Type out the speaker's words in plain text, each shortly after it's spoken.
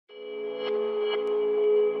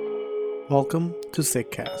Welcome to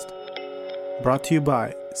Sikhcast, brought to you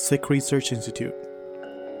by Sikh Research Institute,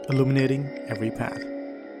 illuminating every path.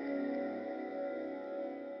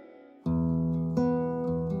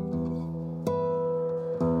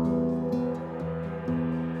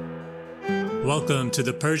 Welcome to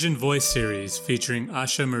the Persian Voice series featuring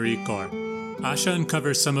Asha Marie Kaur. Asha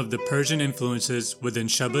uncovers some of the Persian influences within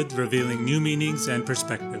Shabad, revealing new meanings and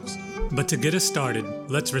perspectives. But to get us started,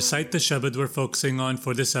 let's recite the Shabad we're focusing on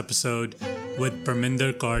for this episode with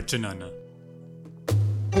Parminder Kaur Chanana.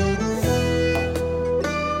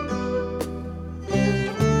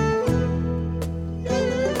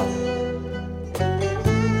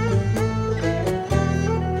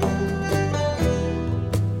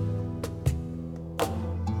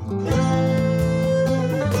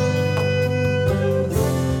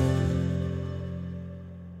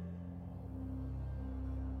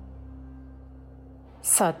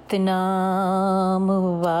 Satnam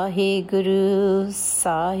Waheguru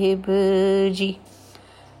Sahib ji.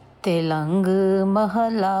 Tilang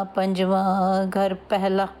ਮਹਲਾ ਪੰਜਵਾਂ ਘਰ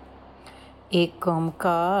ਪਹਿਲਾ। ਏਕ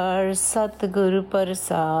ਓਮਕਾਰ ਸਤਿਗੁਰ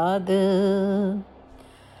ਪ੍ਰਸਾਦ।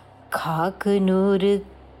 ਖਾਕ ਨੂਰ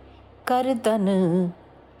ਕਰਦਨ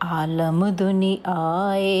ਆਲਮ ਦੁਨੀ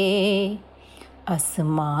ਆਏ।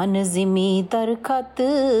 ਅਸਮਾਨ ਜ਼ਿਮੀ ਦਰਖਤ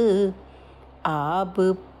ਆਬ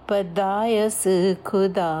पदायस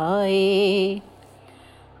खुदाए।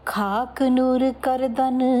 खाक नूर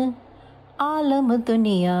करदन आलम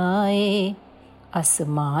दुनियाए।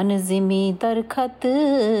 आसमान जिमी दरखत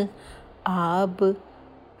आब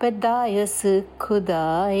पदायस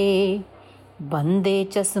खुदाए। बंदे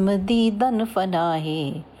चस्म दीदन फनाहे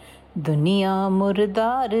दुनिया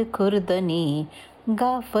मुर्दार खुरदनी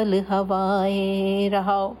गाफल हवाए।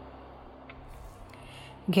 रहाओ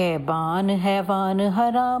गैबान हैवान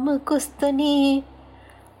हराम कुस्तनी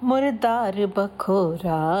मुर्दार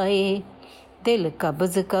बखोराए। दिल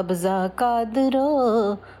कब्ज कब्जा कादरो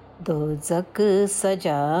दोजक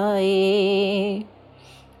सजाए।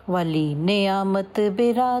 वली नियामत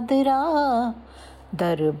बिरादरा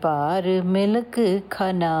दरबार मिल्क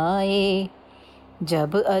खनाए।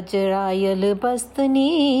 जब अजरायल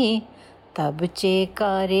बस्तनी तब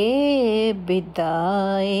चेकारे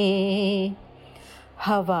बिदाए।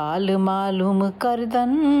 हवाल मालूम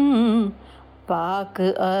करदन पाक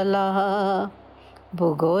अल्लाह।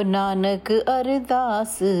 भुगो नानक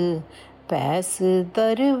अरदास पैस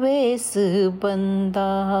दरवेस बंदा।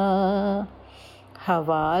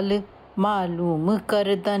 हवाल मालूम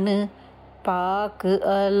करदन पाक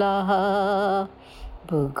अल्लाह।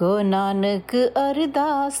 भुगो नानक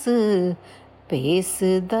अरदास पैस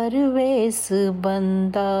दरवेस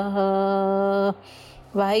बंदा।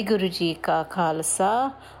 ਵਾਹਿਗੁਰੂ ਜੀ ਕਾ ਖਾਲਸਾ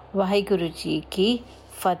ਵਾਹਿਗੁਰੂ ਜੀ ਕੀ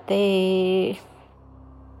ਫਤਿਹ।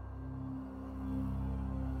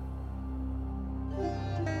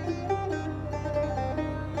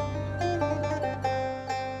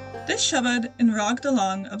 This Shabad in Rag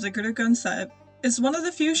Dalang of the Guru Granth Sahib is one of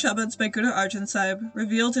the few Shabads by Guru Arjan Sahib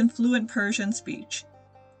revealed in fluent Persian speech.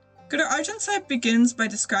 Guru Arjan Sahib begins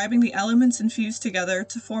by describing the elements infused together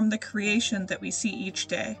to form the creation that we see each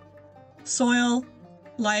day. Soil,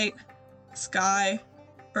 light, sky,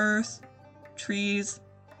 earth, trees,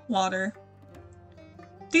 water.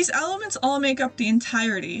 These elements all make up the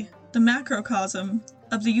entirety, the macrocosm,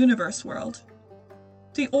 of the universe world.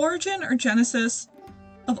 The origin or genesis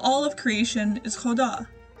of all of creation is Khoda,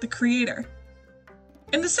 the creator.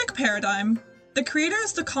 In the Sikh paradigm, the creator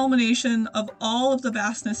is the culmination of all of the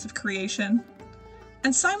vastness of creation,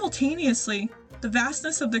 and simultaneously, the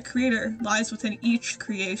vastness of the creator lies within each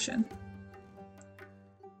creation.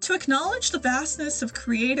 To acknowledge the vastness of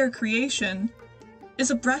creator creation is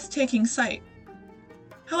a breathtaking sight.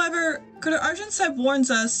 However, Guru Arjan Sahib warns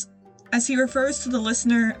us, as he refers to the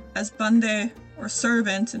listener as bande or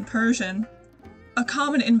servant in Persian, a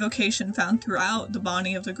common invocation found throughout the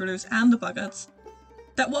Bani of the Gurus and the Bhagats,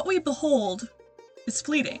 that what we behold is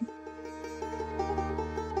fleeting.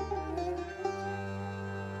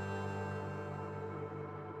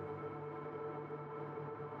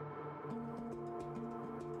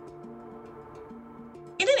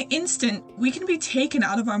 In an instant, we can be taken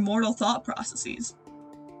out of our mortal thought processes.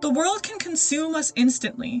 The world can consume us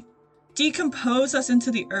instantly, decompose us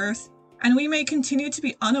into the earth, and we may continue to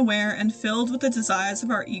be unaware and filled with the desires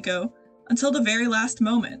of our ego until the very last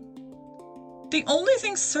moment. The only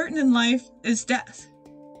thing certain in life is death.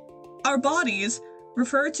 Our bodies,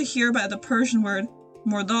 referred to here by the Persian word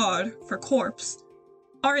murdar for corpse,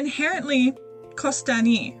 are inherently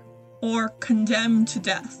kostani, or condemned to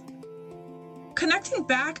death. Connecting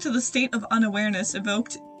back to the state of unawareness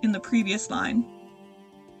evoked in the previous line,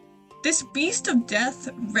 This beast of death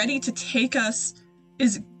ready to take us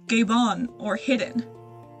is Gaban, or hidden.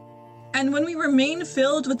 And when we remain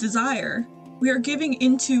filled with desire, we are giving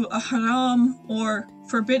into a haram, or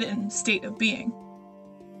forbidden, state of being.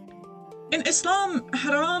 In Islam,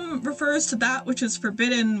 haram refers to that which is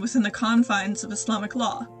forbidden within the confines of Islamic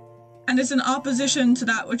law, and is in opposition to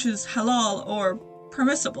that which is halal, or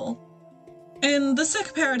permissible. In the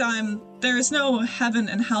Sikh paradigm, there is no heaven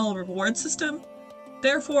and hell reward system.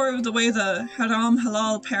 Therefore, the way the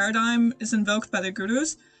haram-halal paradigm is invoked by the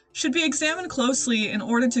gurus should be examined closely in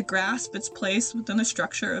order to grasp its place within the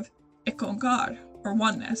structure of ek onkar, or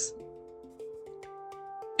oneness.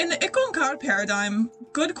 In the ek onkar paradigm,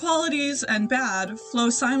 good qualities and bad flow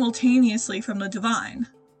simultaneously from the divine,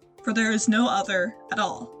 for there is no other at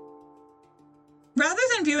all. Rather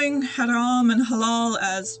than viewing haram and halal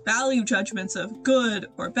as value judgments of good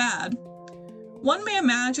or bad, one may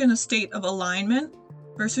imagine a state of alignment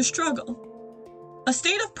versus struggle. A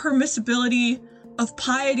state of permissibility, of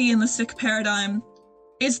piety in the Sikh paradigm,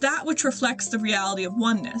 is that which reflects the reality of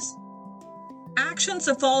oneness. Actions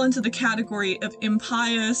that fall into the category of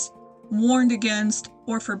impious, warned against,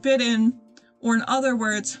 or forbidden, or in other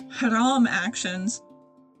words, haram actions,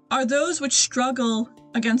 are those which struggle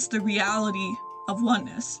against the reality of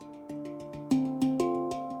oneness.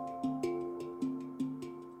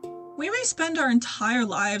 We may spend our entire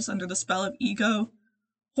lives under the spell of ego,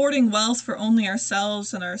 hoarding wealth for only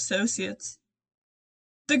ourselves and our associates.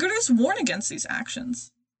 The Gurus warn against these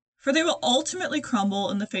actions, for they will ultimately crumble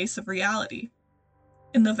in the face of reality,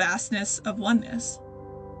 in the vastness of oneness.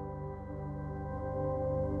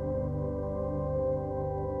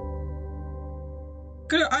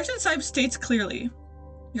 Guru Arjan Sahib states clearly,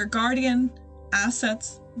 your guardian,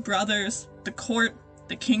 assets, brothers, the court,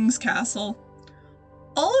 the king's castle,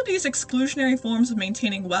 all of these exclusionary forms of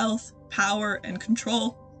maintaining wealth, power, and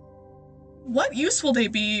control, what use will they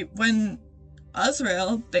be when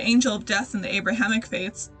Azrael, the angel of death in the Abrahamic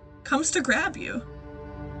faiths, comes to grab you?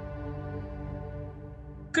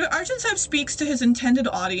 Guru Arjan Sahib speaks to his intended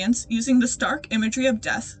audience using the stark imagery of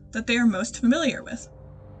death that they are most familiar with.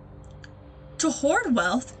 To hoard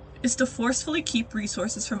wealth is to forcefully keep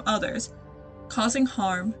resources from others, causing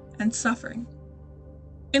harm and suffering.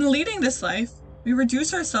 In leading this life, we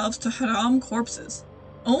reduce ourselves to haram corpses,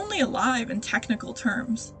 only alive in technical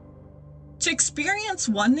terms. To experience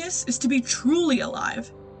oneness is to be truly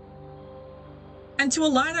alive. And to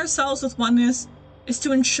align ourselves with oneness is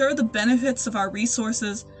to ensure the benefits of our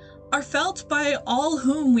resources are felt by all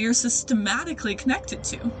whom we are systematically connected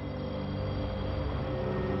to.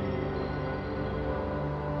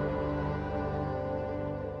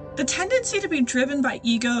 The tendency to be driven by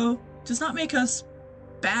ego does not make us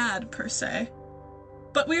bad per se,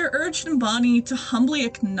 but we are urged in Bani to humbly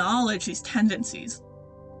acknowledge these tendencies.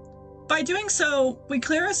 By doing so, we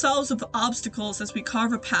clear ourselves of obstacles as we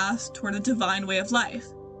carve a path toward a divine way of life.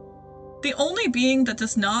 The only being that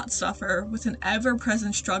does not suffer with an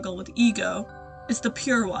ever-present struggle with ego is the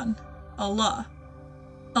Pure One, Allah.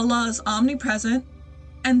 Allah is omnipresent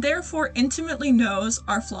and therefore intimately knows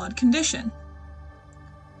our flawed condition.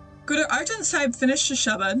 Guru Arjan Sahib finished the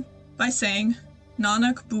Shabad by saying,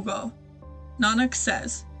 Nanak Bugo. Nanak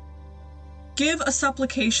says, give a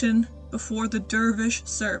supplication before the dervish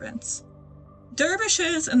servants.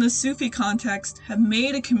 Dervishes in the Sufi context have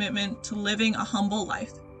made a commitment to living a humble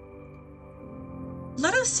life.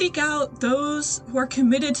 Let us seek out those who are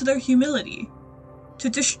committed to their humility, to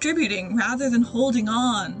distributing rather than holding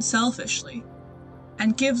on selfishly,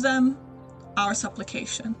 and give them our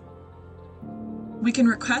supplication. We can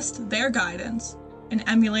request their guidance in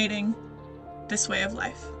emulating this way of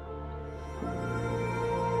life.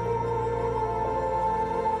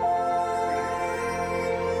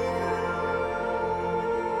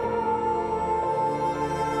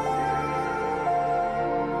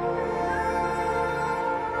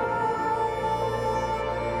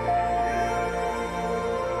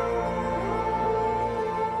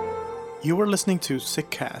 You were listening to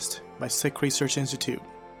Sikhcast by Sikh Research Institute,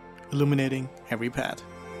 illuminating every path.